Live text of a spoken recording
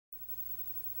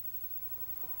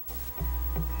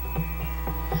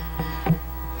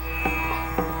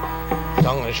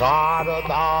In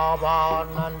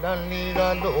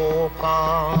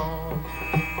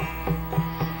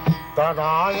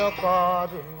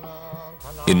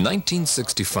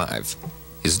 1965,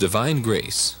 His Divine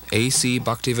Grace, A.C.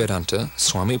 Bhaktivedanta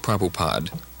Swami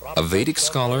Prabhupada, a Vedic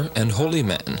scholar and holy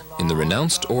man in the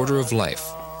renounced order of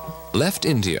life, left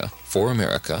India for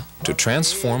America to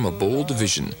transform a bold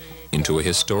vision into a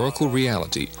historical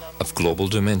reality of global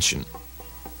dimension.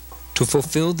 To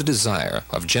fulfill the desire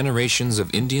of generations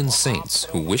of Indian saints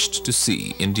who wished to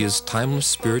see India's timeless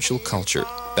spiritual culture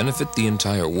benefit the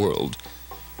entire world,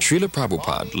 Srila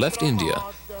Prabhupada left India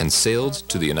and sailed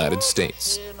to the United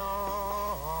States.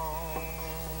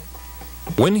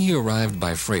 When he arrived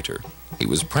by freighter, he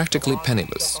was practically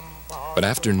penniless, but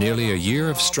after nearly a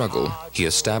year of struggle, he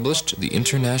established the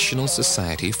International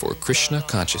Society for Krishna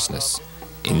Consciousness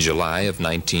in July of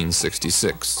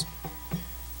 1966.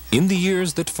 In the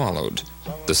years that followed,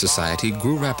 the society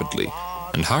grew rapidly,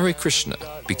 and Hare Krishna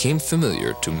became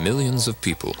familiar to millions of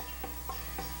people.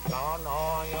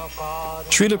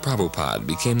 Srila Prabhupada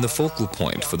became the focal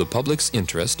point for the public's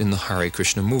interest in the Hare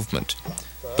Krishna movement,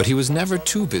 but he was never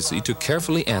too busy to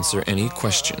carefully answer any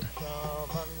question.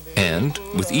 And,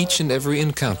 with each and every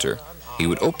encounter, he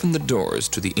would open the doors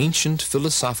to the ancient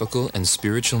philosophical and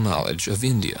spiritual knowledge of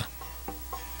India.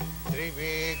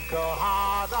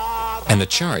 An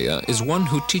Acharya is one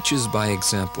who teaches by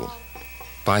example.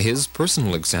 By his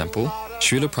personal example,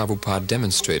 Srila Prabhupada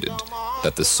demonstrated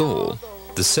that the soul,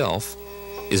 the self,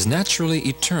 is naturally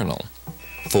eternal,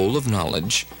 full of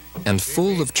knowledge, and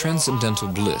full of transcendental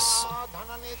bliss.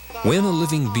 When a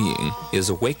living being is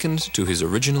awakened to his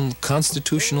original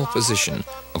constitutional position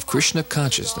of Krishna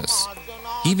consciousness,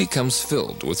 he becomes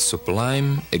filled with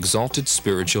sublime, exalted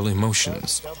spiritual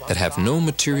emotions that have no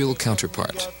material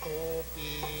counterpart.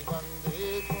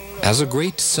 As a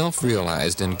great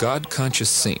self-realized and God-conscious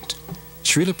saint,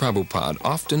 Srila Prabhupada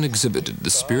often exhibited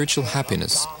the spiritual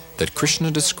happiness that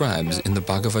Krishna describes in the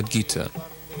Bhagavad Gita.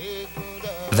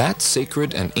 That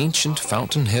sacred and ancient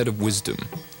fountainhead of wisdom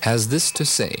has this to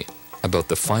say about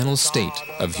the final state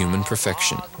of human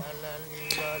perfection.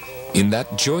 In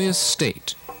that joyous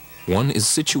state, one is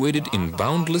situated in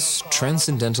boundless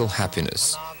transcendental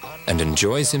happiness and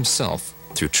enjoys himself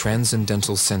through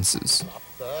transcendental senses.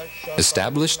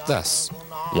 Established thus,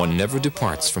 one never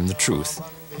departs from the truth,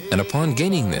 and upon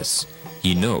gaining this,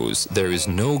 he knows there is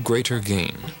no greater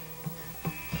gain.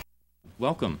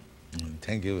 Welcome.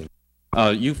 Thank you.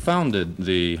 You founded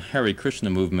the Hare Krishna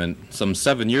movement some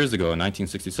 7 years ago in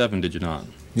 1967, did you not?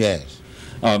 Yes.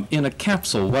 In a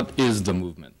capsule, what is the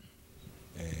movement?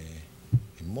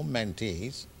 The movement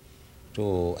is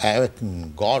to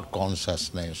awaken God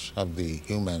consciousness of the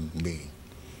human being.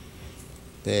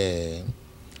 The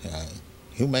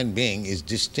human being is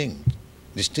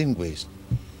distinguished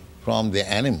from the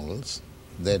animals,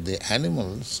 that the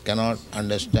animals cannot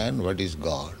understand what is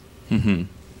God. Mm-hmm.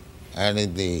 And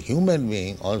if the human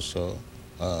being also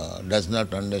does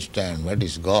not understand what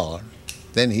is God,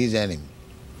 then he is enemy.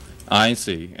 I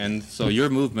see. And so your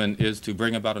movement is to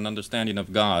bring about an understanding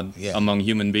of God among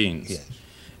human beings. Yes.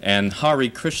 And Hare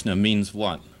Krishna means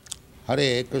what?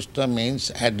 Hare Krishna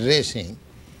means addressing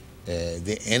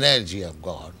the energy of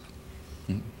God.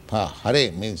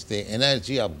 Hare means the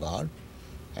energy of God,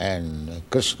 and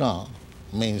Krishna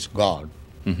means God.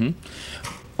 Mm-hmm.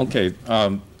 Okay,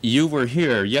 you were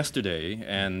here yesterday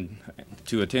and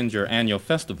to attend your annual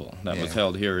festival that was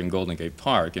held here in Golden Gate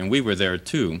Park, and we were there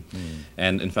too.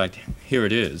 And in fact, here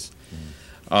it is.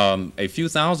 A few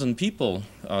thousand people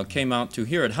came out to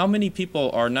hear it. How many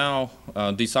people are now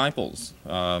disciples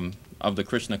of the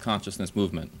Krishna consciousness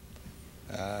movement?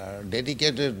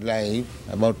 Dedicated life,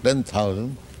 about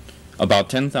 10,000. About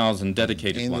 10,000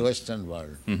 dedicated in ones. the Western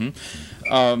world.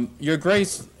 Mm-hmm. Your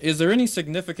Grace, is there any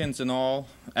significance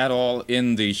at all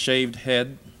in the shaved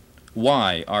head?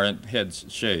 Why are heads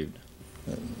shaved?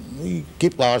 We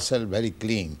keep ourselves very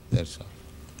clean, that's all.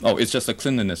 Oh, it's just a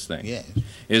cleanliness thing? Yes.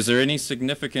 Is there any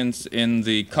significance in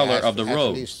the color of the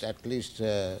robes? At least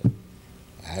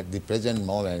at the present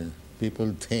moment,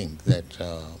 people think that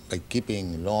by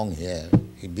keeping long hair,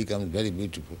 it becomes very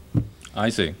beautiful. I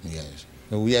see. Yes.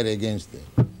 So we are against it.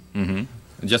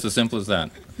 Mm-hmm. Just as simple as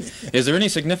that. Is there any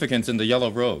significance in the yellow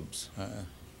robes?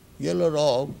 Yellow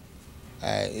robe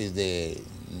is the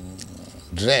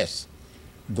dress,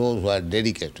 those who are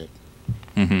dedicated.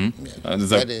 Mm-hmm.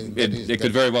 Yes. It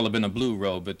could very well have been a blue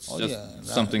robe. It's just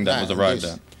something that was arrived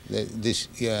at. This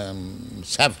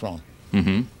saffron.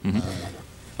 Mm-hmm.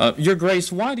 Mm-hmm. Your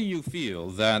Grace, why do you feel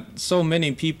that so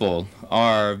many people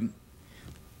are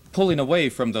pulling away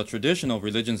from the traditional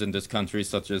religions in this country,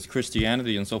 such as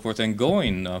Christianity and so forth, and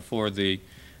going for the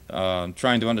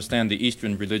trying to understand the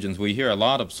Eastern religions, we hear a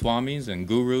lot of swamis and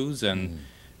gurus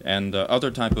and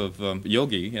other type of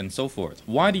yogi and so forth.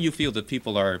 Why do you feel that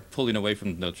people are pulling away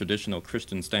from the traditional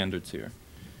Christian standards here?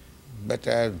 But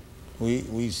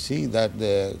we see that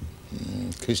the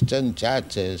Christian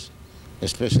churches,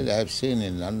 especially I have seen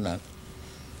in London,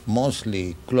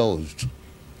 mostly closed.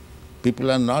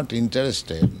 People are not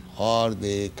interested, or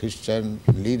the Christian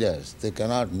leaders, they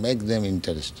cannot make them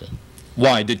interested.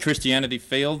 Why? Did Christianity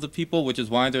fail the people, which is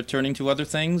why they're turning to other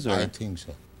things? Or? I think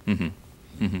so.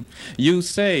 You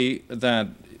say that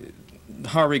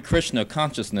Hare Krishna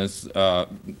consciousness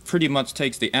pretty much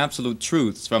takes the absolute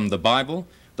truths from the Bible,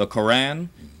 the Quran,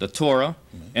 the Torah,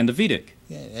 and the Vedic.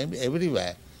 Yeah,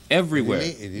 everywhere.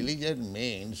 Everywhere. Religion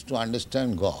means to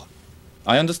understand God.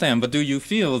 I understand, but do you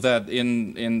feel that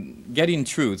in getting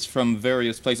truths from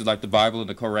various places like the Bible and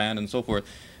the Quran and so forth,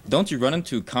 don't you run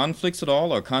into conflicts at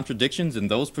all or contradictions in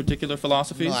those particular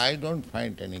philosophies? No, I don't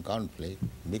find any conflict,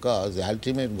 because the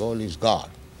ultimate goal is God.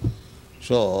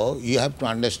 So you have to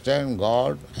understand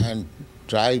God and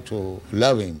try to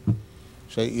love Him.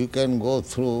 So you can go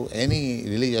through any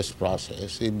religious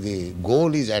process. If the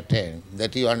goal is attained,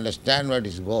 that you understand what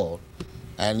is goal,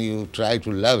 and you try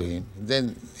to love Him,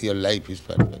 then your life is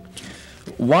perfect.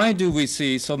 Why do we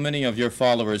see so many of your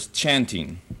followers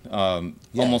chanting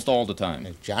almost all the time?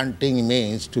 Chanting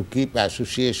means to keep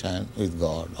association with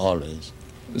God always.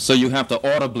 So you have to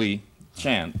audibly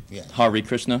chant Hare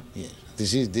Krishna? Yes.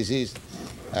 This is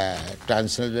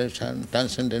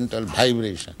transcendental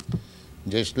vibration.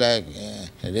 Just like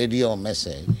a radio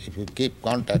message, if you keep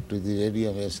contact with the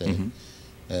radio message,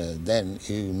 then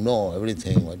you know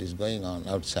everything what is going on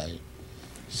outside.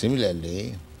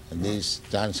 Similarly, this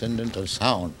transcendental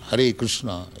sound, Hare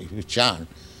Krishna, if you chant,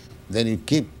 then you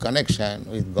keep connection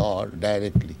with God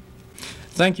directly.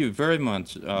 Thank you very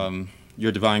much,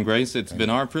 Your Divine Grace. It's been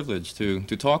our privilege to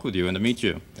talk with you and to meet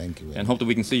you. Thank you. And hope that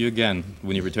we can see you again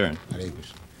when you return. Hare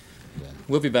Krishna. Yeah.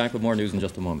 We'll be back with more news in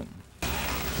just a moment.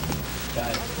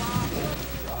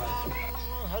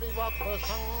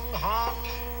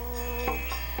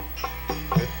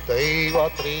 Daiva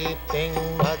tripting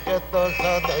bhajata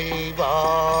sadaiva.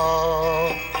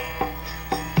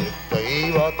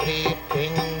 Daiva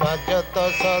tripting bhajata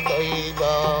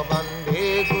sadaiva.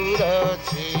 Vande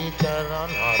gurasi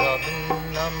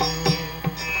charanarabindam.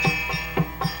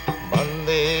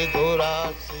 Vande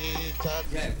gurasi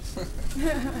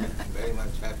charanarabindam. Very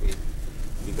much happy,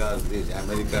 because these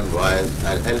American boys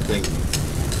are helping.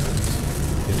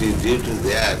 It is due to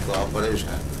their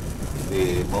cooperation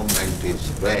the movement is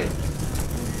spread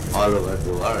all over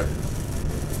the world.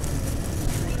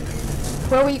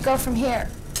 Where will you go from here?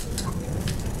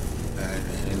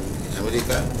 In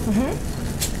America?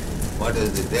 What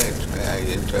is the date I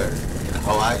entered? In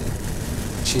Hawaii?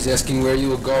 She's asking where you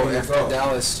will go after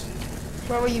Dallas.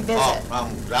 Where will you visit? Oh,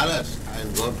 from Dallas I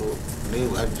will go to New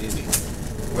Virginia.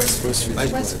 West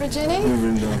Virginia. West Virginia?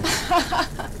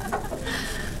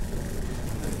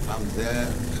 From there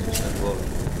I shall go to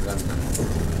London.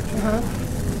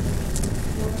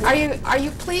 Are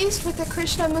you pleased with the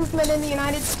Krishna movement in the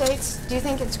United States? Do you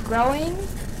think it's growing?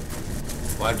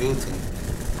 What do you think?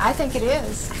 I think it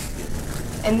is.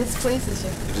 And this pleases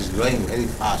you. It is growing very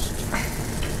fast.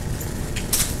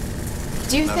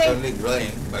 Do you Not think... only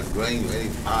growing, but growing very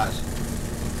fast.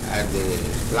 And the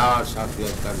flowers of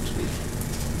your country,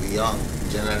 the young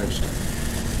generation,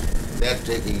 they are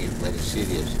taking it very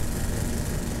seriously.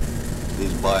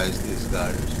 These boys, these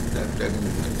girls, they are taking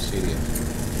it very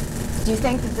seriously. Do you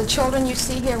think that the children you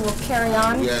see here will carry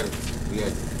on? We are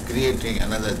creating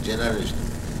another generation,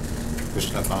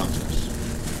 Krishna conscious.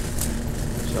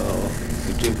 So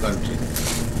it will continue.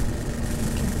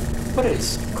 What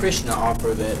does Krishna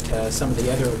offer that some of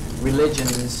the other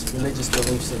religious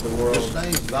beliefs of the world? Krishna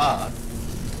is God.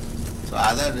 So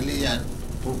other religion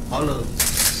who follows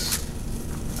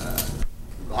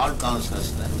God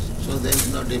consciousness, so there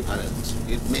is no difference.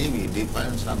 It may be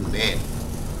different some name,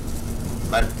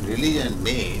 but religion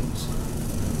means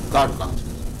God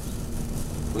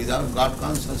consciousness. Without God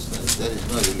consciousness, there is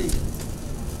no religion.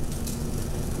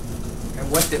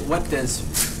 And what does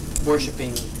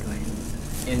worshiping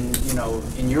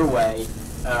in your way,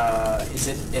 is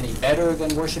it any better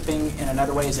than worshiping in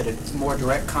another way? Is it a more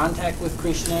direct contact with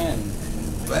Krishna?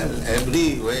 Well,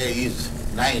 every way is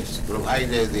nice,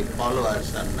 provided the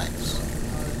followers are nice.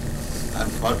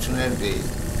 Unfortunately,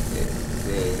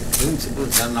 the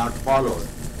principles are not followed.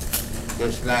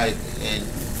 Just like in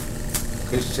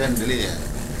Christian religion,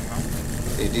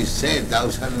 it is said, thou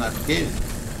shalt not kill.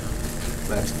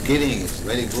 But killing is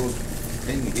very good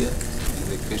thing here in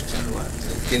the Christian world.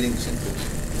 Killing simply.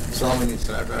 So many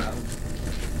slaughterhouses.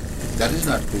 That is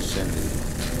not Christian religion.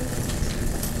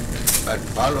 But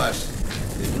followers,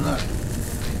 they do not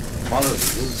follow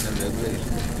the rules and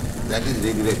regulations. That is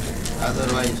regretted.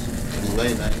 Otherwise, it is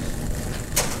very nice.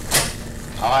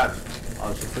 Our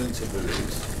also principle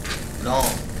is no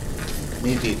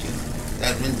meat eating.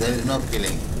 That means there is no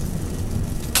killing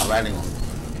of animals.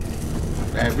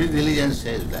 Every religion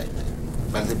says like that,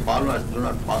 but the followers do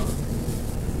not follow.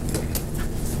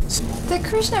 The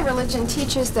Krishna religion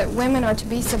teaches that women are to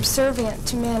be subservient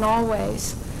to men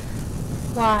always.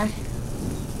 Why?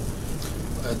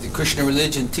 The Krishna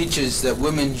religion teaches that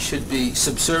women should be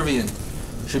subservient,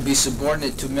 should be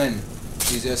subordinate to men.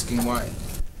 He's asking why.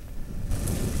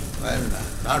 Well,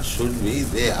 not should be,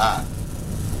 they are,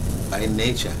 by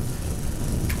nature.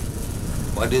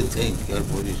 What do you think, your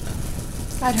position?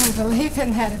 I don't believe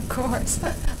in that, of course.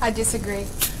 I disagree.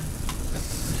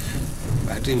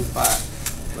 But if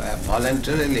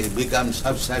voluntarily become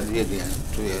subservient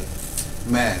to a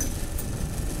man,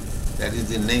 that is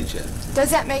the nature. Does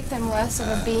that make them less of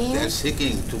a being? They are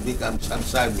seeking to become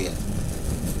subservient,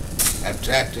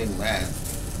 attracting man.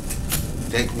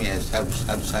 Take me as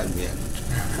subservient.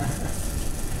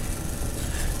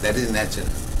 That is natural.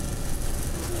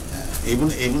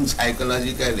 Even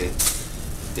psychologically,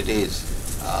 it is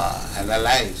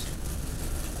analyzed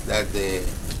that the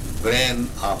brain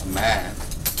of man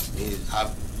is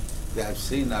up, they have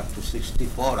seen up to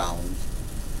 64 ounces,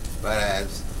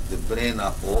 whereas the brain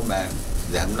of woman,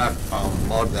 they have not found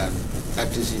more than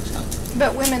 36 ounces.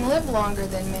 But women live longer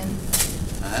than men.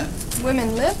 Huh?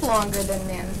 Women live longer than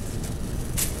men.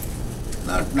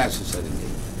 Not necessarily.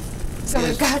 So Yes,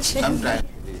 we've got change. sometimes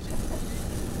it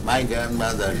is. My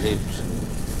grandmother lived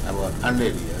about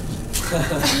 100 years.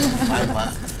 My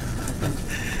mom.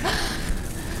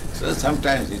 So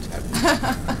sometimes it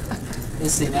happens. You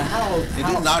see, now It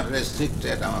is not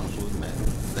restricted amongst women.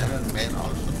 There are men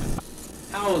also.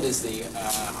 how old is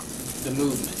the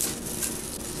movement?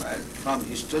 But from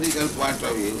historical point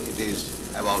of view, it is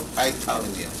about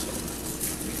 5,000 years old.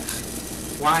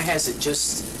 Why has it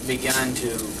just begun to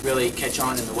really catch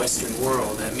on in the Western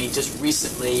world? I mean, just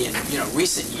recently, in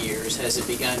recent years, has it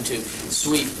begun to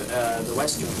sweep the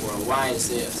Western world? Why is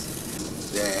this?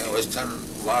 The Western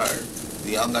world,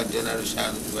 the younger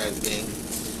generation were being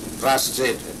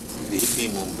frustrated, the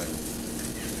hippie movement.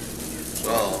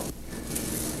 So,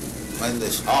 when they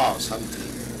saw something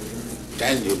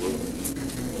tangible,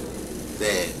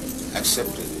 they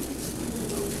accepted it.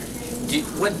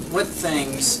 What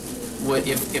things would,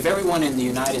 if everyone in the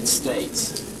United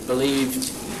States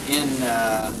believed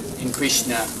in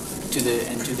Krishna to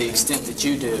the extent that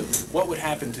you do, what would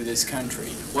happen to this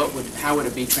country? How would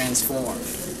it be transformed?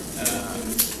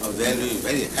 They'll be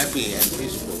very happy and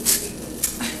peaceful.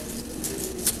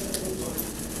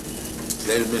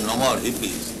 There will be no more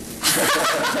hippies.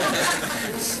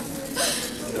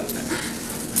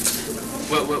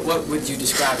 What would you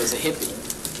describe as a hippie?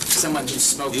 Someone who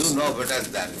smokes... You know better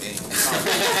than me.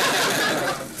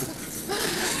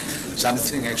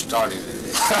 Something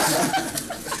extraordinary.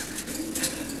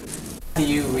 How do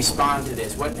you respond to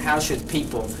this? How should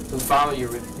people who follow your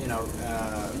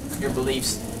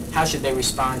beliefs, how should they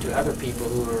respond to other people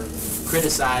who are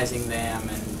criticizing them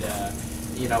and,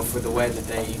 for the way that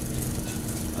they...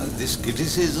 This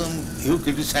criticism, you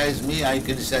criticize me, I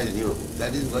criticize you.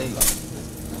 That is going on.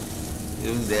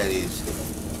 Even there is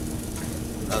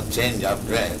no change of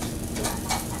dress.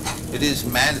 It is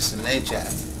man's nature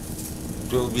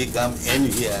to become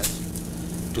envious,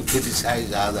 to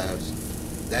criticize others.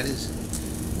 That is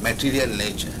material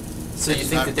nature. So you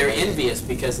think that they're envious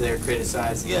because they're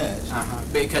criticizing? Yes.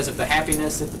 Because of the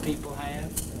happiness that the people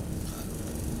have?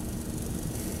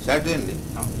 Certainly.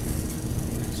 Oh.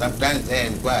 Sometimes they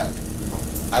inquire,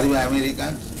 are you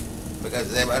Americans? Because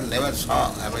they never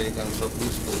saw Americans so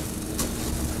peaceful.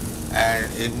 And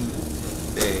in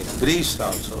the priests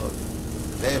also,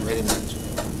 they very much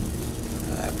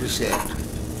appreciate.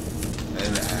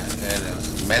 In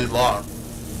Melbourne,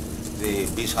 the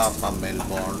Bishop of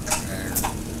Melbourne and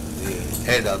the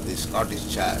head of the Scottish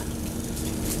Church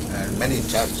and many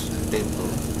church people,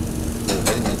 they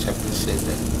very much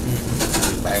appreciated.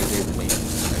 They invited me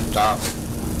and talked.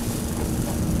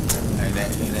 In a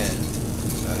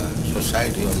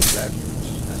society of that,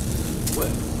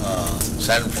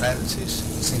 San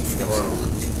Francisco, there were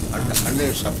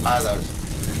hundreds of fathers.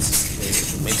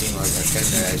 The meeting was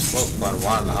attended. I spoke for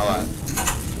 1 hour,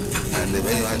 and they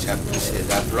very much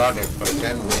appreciated. I applauded for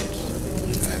 10 minutes,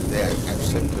 and they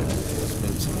accepted this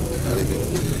principle.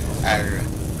 And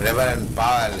Reverend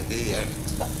Powell,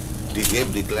 he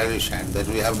gave declaration that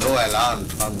we have no elan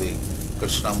from the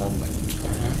Krishna movement.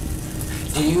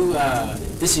 Do you,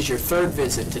 this is your third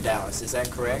visit to Dallas, is that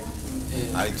correct?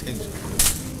 I think so.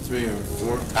 3 or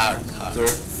 4? Third.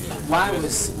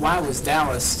 Why was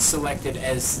Dallas selected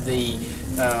as the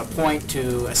point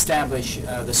to establish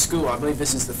the school? I believe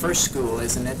this is the first school,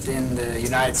 isn't it, in the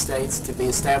United States to be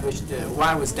established?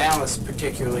 Why was Dallas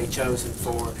particularly chosen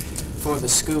for the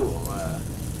school?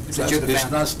 That's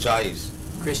Krishna's choice.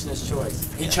 Krishna's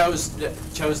choice. He chose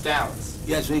Dallas.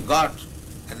 Yes, we got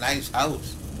a nice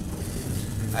house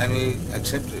and we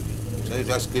accepted it. So it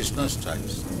was Krishna's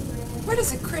choice. Where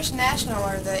does the Krishna National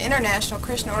or the International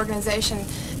Krishna Organization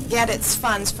get its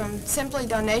funds? From simply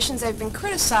donations? They've been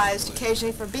criticized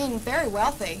occasionally for being very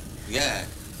wealthy. Yeah,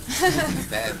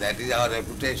 that is our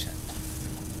reputation.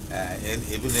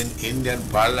 Even in Indian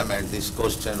Parliament, this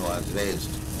question was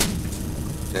raised.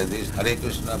 That these Hare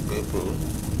Krishna people,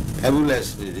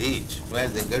 fabulously rich, where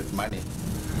they get money.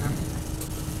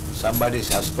 Somebody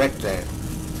suspected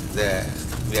that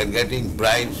we are getting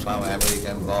bribes from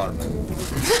American government.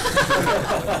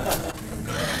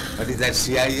 What is that,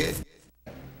 CIA?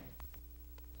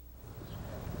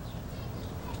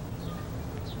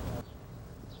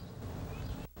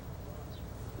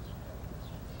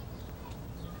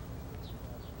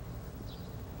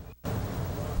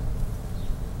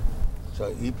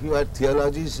 So if you are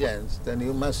theologians, then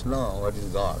you must know what is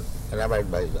God and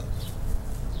abide by God.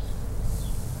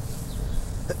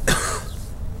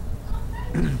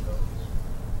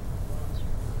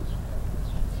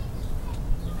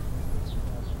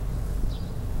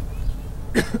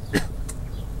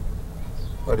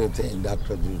 What do you think,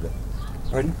 Dr. Druha?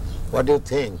 Pardon? What do you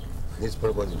think, this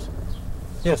proposition?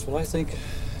 Yes, well, I think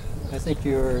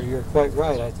you're quite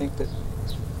right. I think that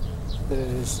it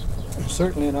is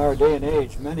certainly in our day and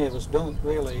age, many of us don't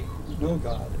really know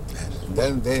God.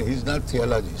 Then he's not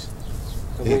theologist.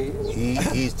 He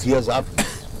is theosophic.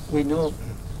 We know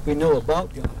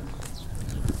about God,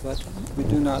 but we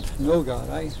do not know God.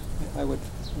 I would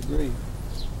agree.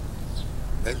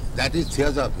 That is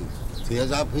theosophy.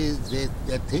 Theosophy is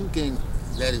they're thinking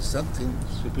there is something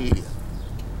superior.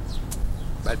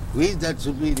 But who is that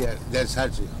superior? They're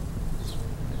searching.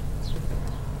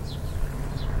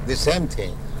 The same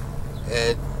thing.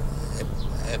 A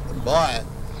boy,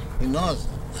 he knows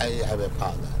I have a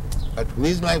father. But who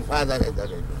is my father? I don't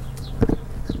know.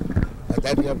 But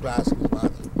that you have to ask his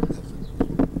mother.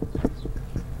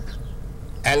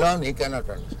 Alone he cannot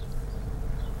understand.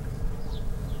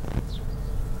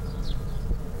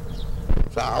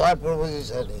 So our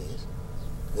proposition is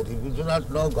that if you do not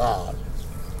know God,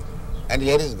 and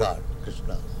here is God,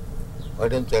 Krishna, why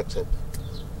don't you accept it?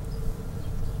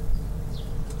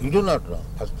 You do not know,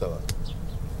 first of all.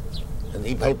 And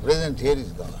if I present here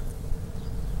is God,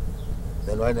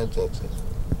 then why don't you accept it?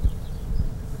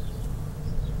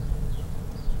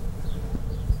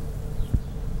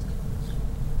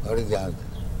 What is the answer?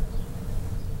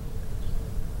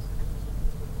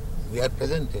 We are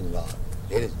present in God.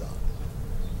 Here is God.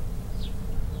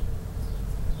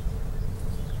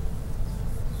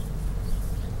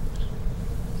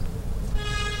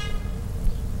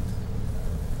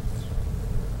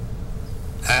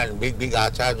 And big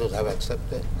Acharyas have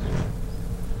accepted.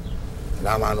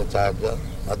 Ramanucharya,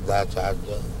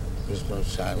 Madhvacharya, Vishnu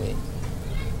Swami,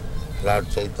 Lord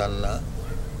Chaitanya,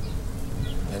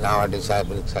 in our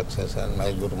disciplic succession,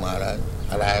 my Guru Maharaj,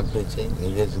 and I am preaching,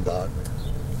 he is God.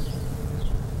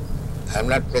 I am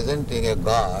not presenting a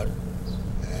God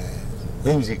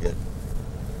whimsical.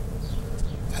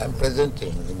 I am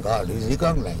presenting a God who is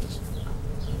recognized.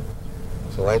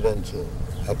 So why don't you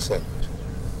accept?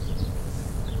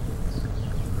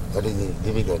 What is the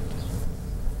difficulty?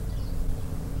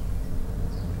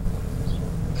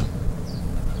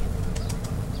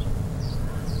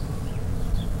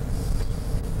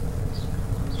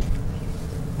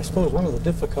 I suppose one of the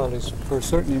difficulties for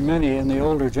certainly many in the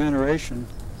older generation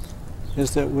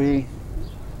is that we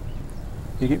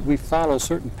follow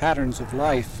certain patterns of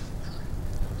life,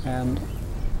 and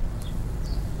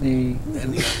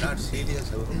And you are not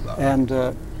serious about God. and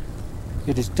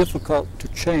it is difficult to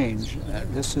change.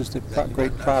 This is the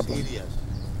great problem.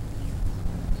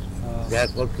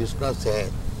 Therefore Krishna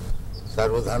said,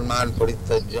 Sarvadharman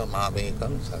parityajya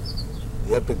mamekam sarva.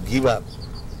 You have to give up.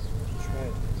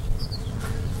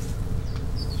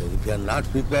 So if you are not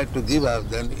prepared to give up,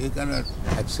 then you cannot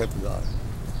accept God.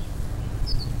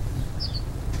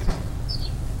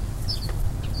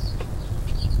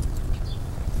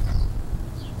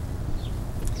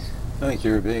 I think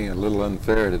you're being a little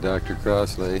unfair to Dr.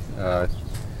 Crossley. I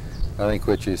think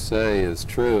what you say is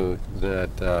true,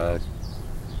 that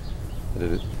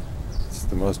it's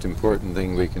the most important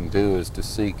thing we can do is to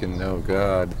seek and know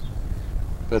God.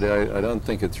 But I don't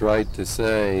think it's right to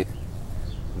say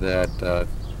that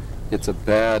it's a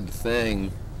bad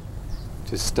thing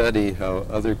to study how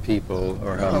other people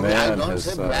or how man I don't has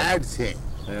say bad thing.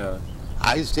 Yeah.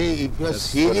 I say if you're That's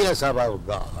serious about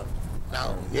God,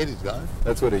 now here is God.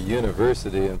 That's what a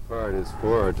university in part is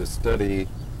for, to study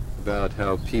about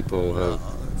how people have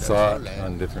thought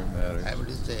on different matters. I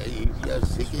would say if you are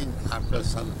seeking after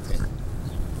something,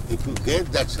 if you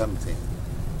get that something,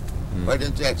 why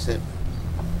don't you accept?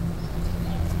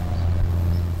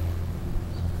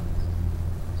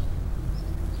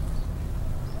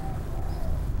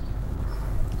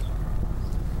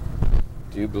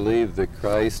 Do you believe that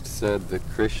Christ said that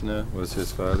Krishna was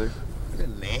his father? The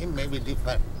name may be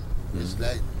different. It's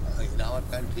like in our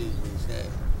country we say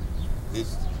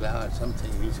this flower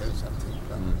something, we say something.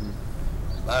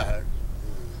 But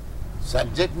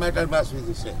subject matter must be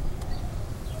the same.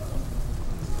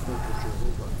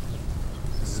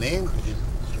 Name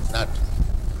is not.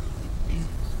 You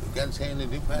can say any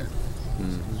different,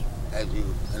 as you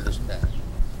understand.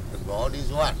 But God is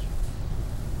one.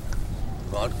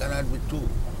 God cannot be two.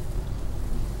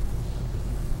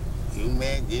 You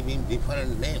may give him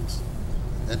different names.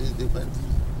 That is different.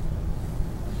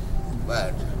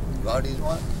 But God is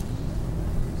one.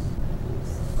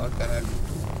 God cannot be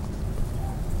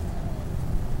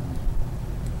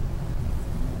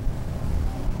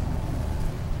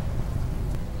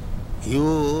two.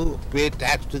 You pay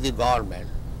tax to the government,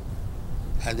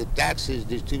 and the tax is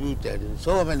distributed in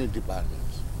so many departments.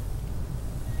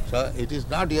 So it is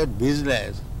not your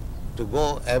business to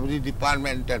go every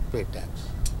department and pay tax.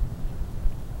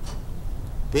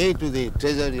 Pay to the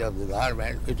treasury of the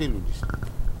government, it will be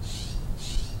distributed.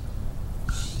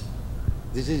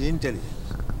 This is intelligence.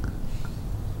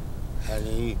 And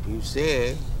if you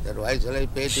say that why shall I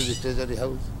pay to the treasury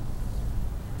house?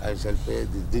 I shall pay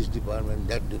this department,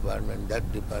 that department, that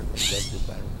department, that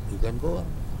department. You can go on,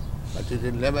 but it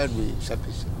will never be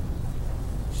sufficient.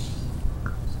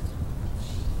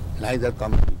 Neither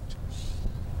complete.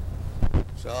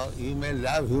 So you may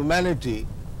love humanity,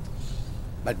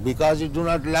 but because you do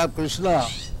not love Krishna,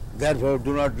 therefore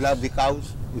do not love the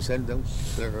cows, you send them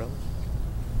around.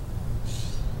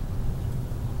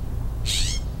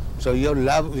 So your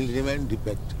love will remain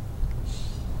defective.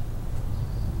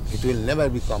 It will never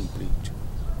be complete.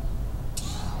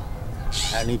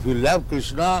 And if you love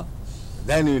Krishna,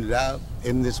 then you love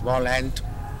in the small ant.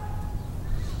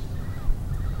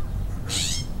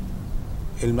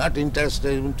 You're not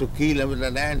interested even to kill even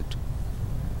an ant.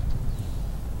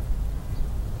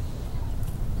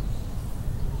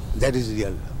 That is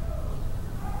real love.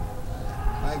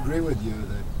 I agree with you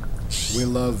that we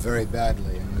love very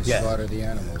badly and we slaughter the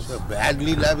animals. So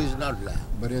badly love is not love.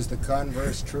 But is the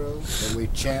converse true? That we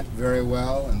chant very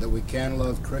well and that we can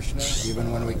love Krishna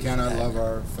even when we cannot love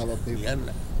our fellow people? You are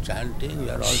chanting,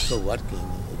 you are also working.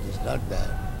 It is not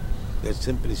that. You are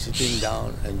simply sitting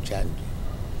down and chanting.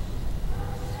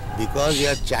 Because you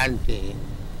are chanting,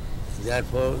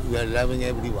 therefore you are loving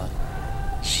everyone.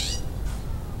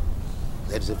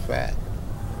 That's a fact.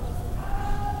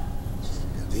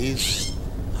 These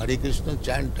Hare Krishna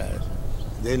chanters,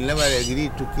 they never agree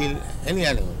to kill any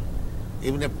animal,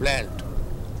 even a plant,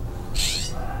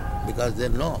 because they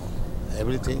know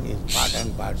everything is part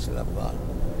and parcel of God.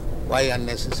 Why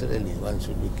unnecessarily one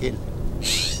should be killed?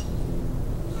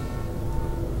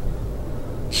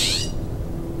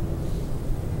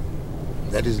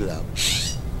 That is love.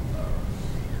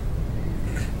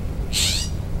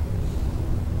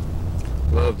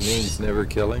 Love means never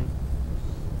killing?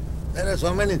 There are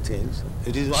so many things.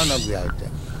 It is one of the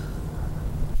items.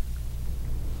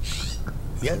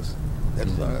 Yes,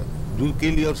 that's one. Do you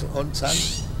kill your own son?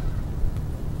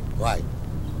 Why?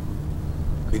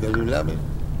 Because you love him.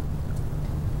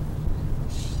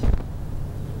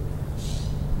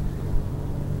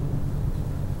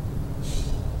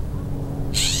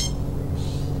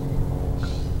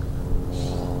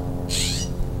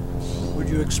 Would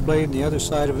you explain the other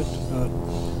side of it?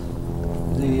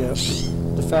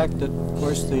 The fact that, of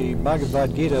course, the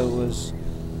Bhagavad Gita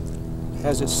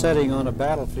has its setting on a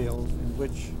battlefield in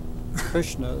which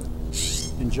Krishna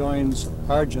enjoins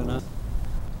Arjuna.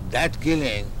 That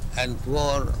killing and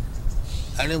poor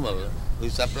animal who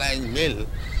is supplying milk,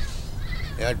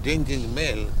 you are drinking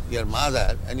milk, your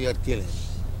mother, and you are killing.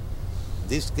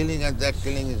 This killing and that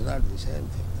killing is not the same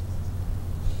thing.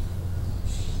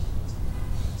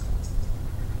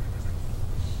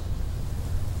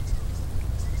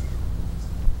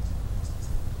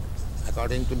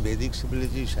 According to Vedic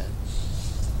civilization,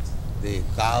 the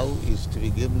cow is to be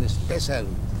given special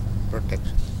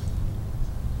protection.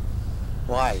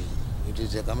 Why? It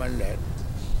is recommended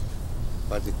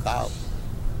for the cow.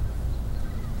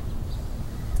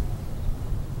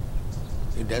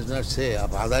 It does not say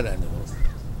of other animals.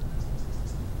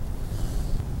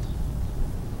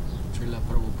 Srila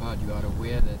Prabhupada, you are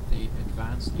aware that they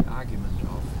advanced the argument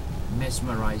of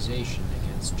mesmerization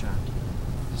against chanting.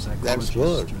 That's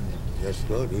good. That's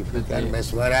good. If you can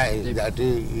mesmerize, that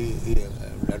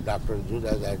Dr.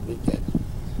 Druha has admitted,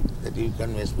 that you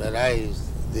can mesmerize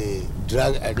the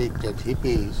drug-addicted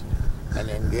hippies and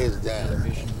engage them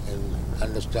in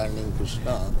understanding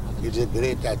Krishna. It's a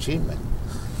great achievement.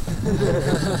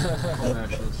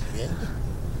 Commercials. Yes.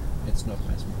 It's not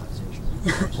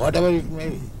mesmerization. Whatever it may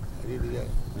be.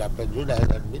 Dr. Druha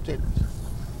has admitted.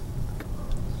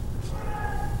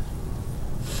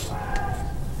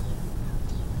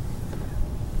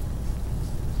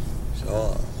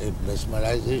 So, if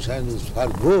mesmerization is for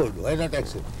good, why not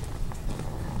accept it?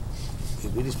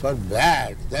 If it is for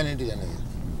bad, then it is another.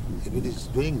 If it is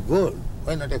doing good,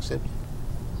 why not accept it?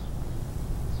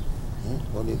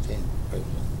 What do you think?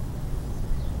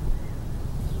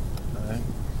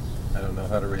 I don't know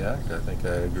how to react. I think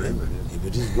I agree with you. If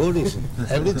it is good,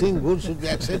 everything good should be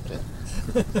accepted.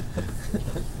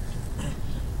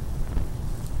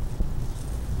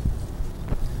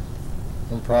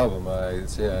 No problem. I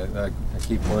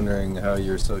keep wondering how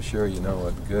you're so sure you know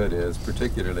what good is,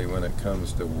 particularly when it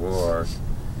comes to war.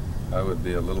 I would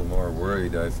be a little more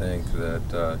worried, I think,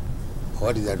 that...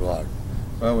 What is that word?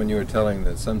 Well, when you were telling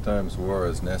that sometimes war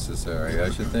is necessary, I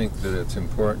should think that it's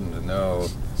important to know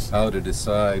how to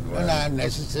decide when... Well,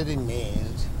 necessary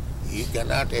means you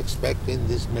cannot expect in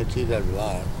this material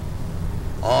world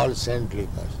all saintly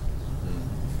persons.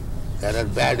 There are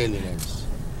bad elements.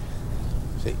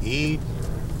 So if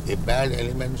a bad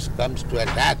element comes to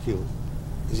attack you,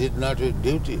 is it not your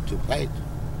duty to fight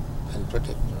and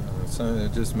protect? So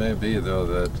it just may be, though,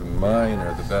 that mine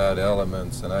are the bad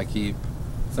elements, and I keep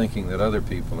thinking that other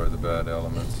people are the bad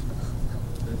elements.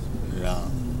 No.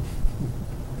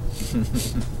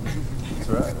 That's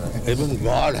right. Even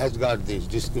God has got this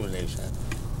discrimination.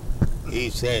 He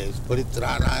says,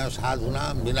 Paritranaya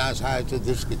sadhunam vinasaya cha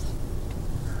duskita.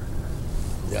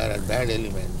 There are bad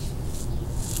elements.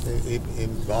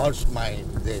 In God's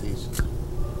mind there is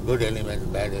good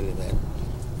element, bad element.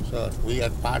 So we are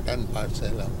part and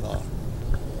parcel of God.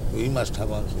 We must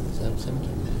have also the same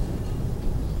sentiment.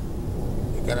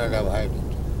 You cannot avoid it.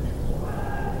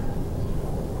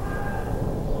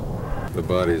 The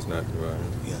body is not divided.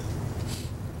 Yeah.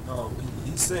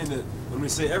 He's saying that when we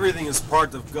say everything is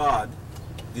part of God,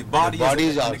 the body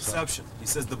is an exception. He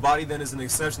says the body then is an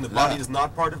exception. The body is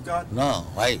not part of God? No,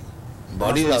 why?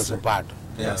 Body is also part.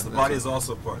 Yes, the body is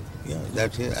also part. Yeah,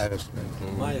 that's it. I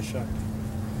explained. Maya Shakti.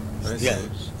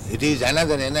 Yes, it is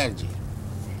another energy.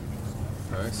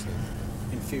 I see.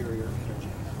 Inferior energy.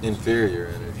 Inferior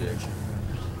energy.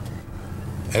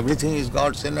 Everything is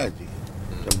God's energy.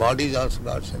 The body is also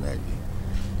God's energy.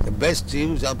 The best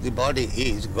use of the body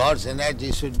is God's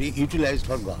energy should be utilized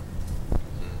for God.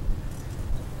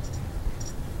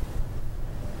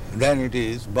 Then it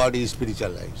is body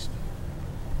spiritualized.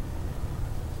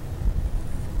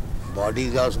 Body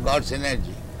is also God's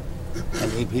energy.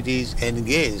 And if it is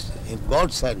engaged in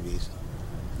God's service,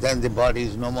 then the body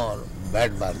is no more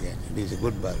bad bargain. It is a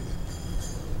good bargain.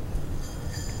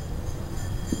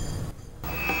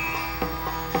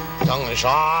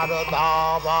 Sangsara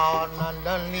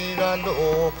dhavanandalira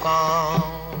lokam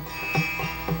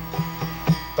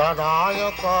Taraya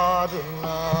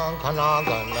karuna ghana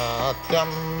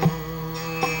ghanatyam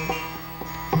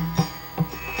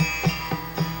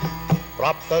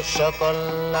Prapta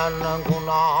sakalana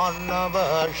gunana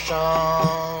varsha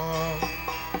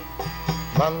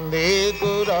Vande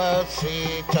Guru Sri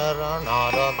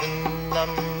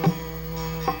Charanarabindam